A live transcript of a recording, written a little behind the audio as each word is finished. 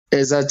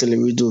Exactly,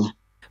 we do.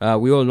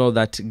 We all know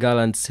that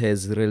Gallants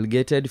has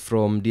relegated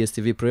from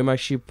DSTV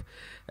Premiership,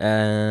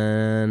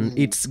 and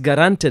it's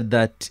guaranteed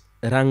that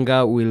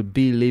Ranga will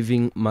be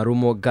leaving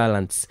Marumo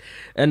Gallants.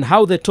 And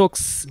how the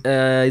talks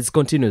is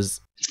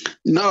continues.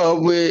 No,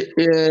 we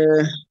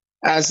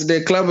as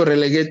the club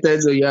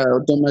relegated, yeah,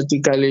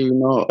 automatically,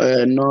 no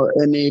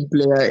any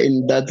player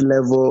in that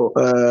level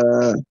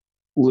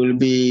will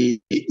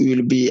be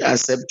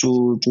accept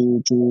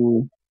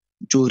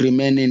to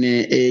remain in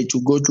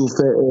to go to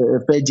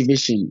fair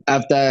division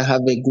after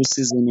have a good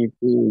season,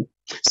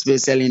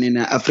 especially in an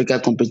Africa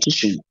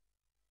competition.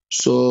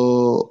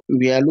 So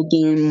we are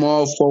looking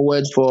more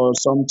forward for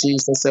something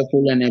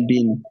successful and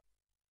being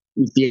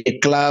with a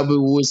club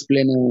who is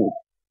playing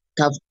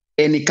CAF,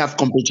 any CAF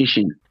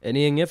competition. And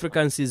Young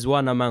Africans is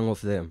one among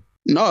of them.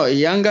 No,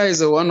 Yanga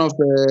is one of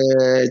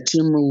the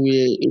team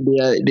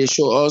they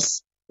show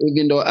us.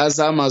 Even though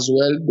Azam as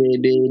well,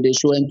 they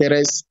show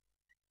interest.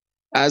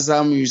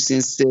 Azam,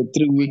 since 3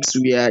 weeks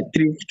we are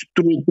three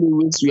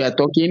weeks we are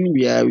talking.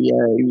 But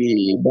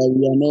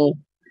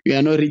we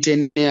are not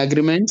reaching any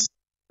agreement.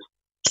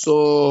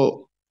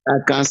 So I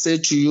can say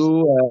to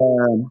you,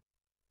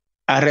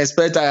 I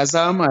respect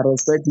Azam, I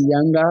respect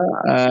Yanga,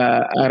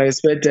 I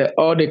respect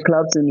all the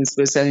clubs,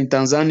 especially in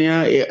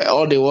Tanzania,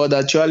 all the world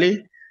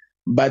actually.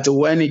 But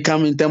when it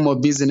comes in terms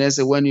of business,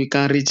 when you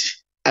can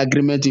reach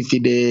agreement with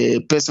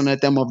the personal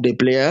term of the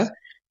player,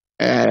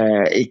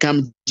 it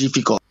can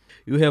difficult.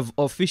 You have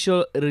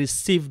official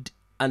received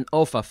an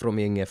offer from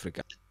Young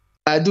Africa.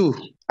 I do.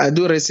 I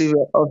do receive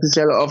an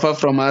official offer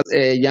from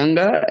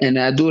Yanga, and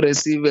I do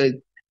receive a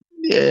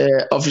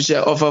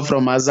official offer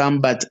from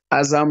Azam, but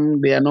Azam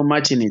they are not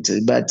matching it.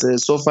 But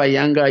so far,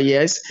 Yanga,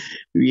 yes,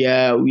 we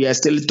are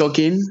still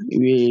talking.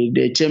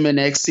 The chairman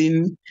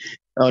Exim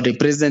or the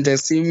president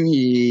Exim,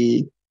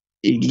 he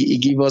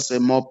give us a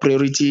more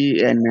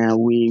priority, and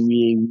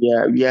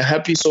we are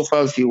happy so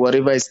far with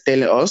whatever is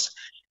telling us,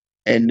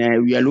 and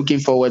we are looking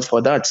forward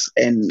for that.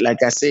 And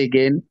like I say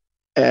again,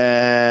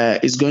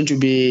 it's going to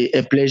be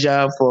a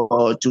pleasure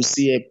for to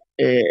see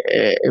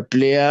a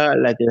player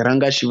like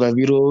Ranga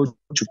Chivaviro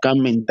to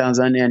come in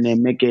Tanzania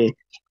and make a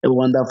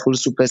wonderful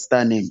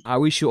superstar name. I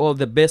wish you all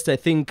the best. I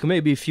think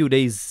maybe a few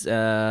days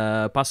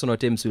personal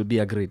terms will be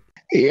agreed.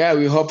 Yeah,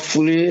 we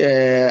hopefully,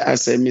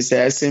 as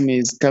Mr. SM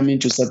is coming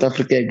to South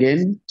Africa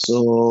again,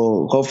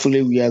 so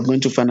hopefully we are going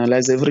to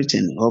finalize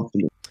everything.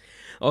 Hopefully.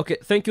 Okay,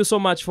 thank you so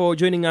much for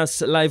joining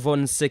us live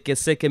on Seke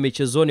Seke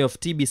Michezoni of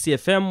TBC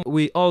FM.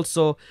 We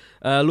also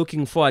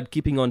looking forward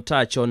keeping on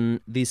touch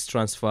on these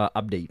transfer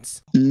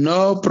updates.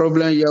 No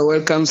problem. You're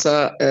welcome,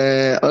 sir.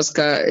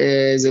 Oscar,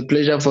 it's a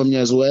pleasure for me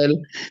as well.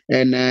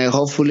 And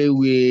hopefully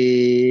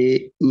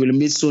we will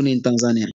meet soon in Tanzania.